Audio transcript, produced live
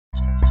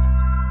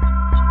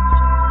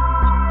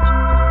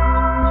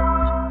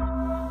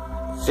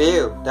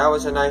Phew, that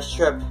was a nice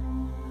trip.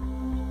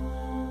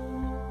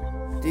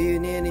 Do you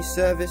need any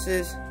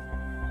services?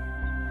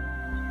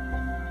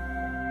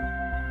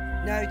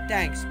 No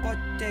thanks, but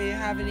do you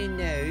have any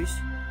news?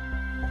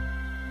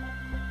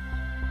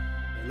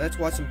 Let's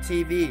watch some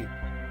TV.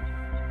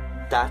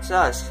 That's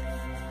us.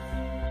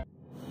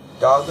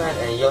 Dogland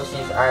and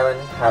Yoshi's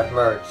Island have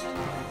merged.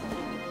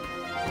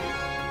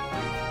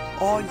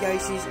 All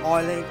Yoshi's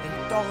Island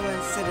and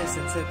Dogland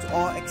citizenships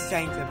are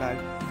exchangeable,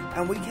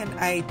 and we can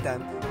aid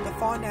them. The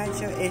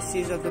financial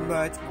issues of the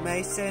merge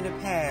may soon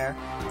appear.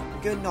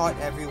 Good night,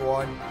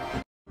 everyone.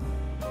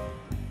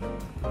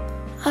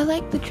 I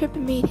like the trip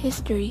and made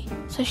history,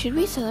 so should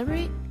we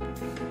celebrate?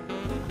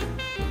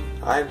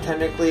 I am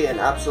technically an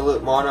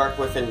absolute monarch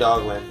within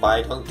Dogland, but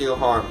I don't do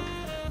harm.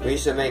 We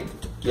should make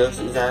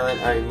Yoshi's Island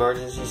our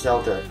emergency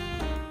shelter.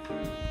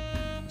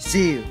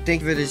 See you.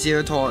 Thank you for the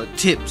 $0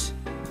 tips.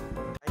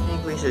 I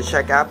think we should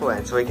check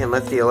Appleland so we can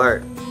lift the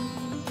alert.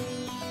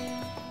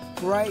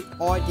 Great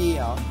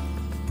idea.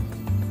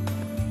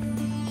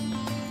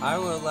 I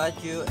will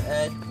let you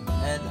in,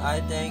 and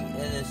I think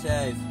it is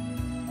safe.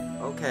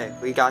 Okay,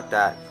 we got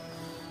that.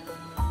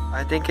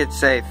 I think it's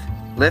safe.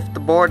 Lift the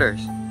borders.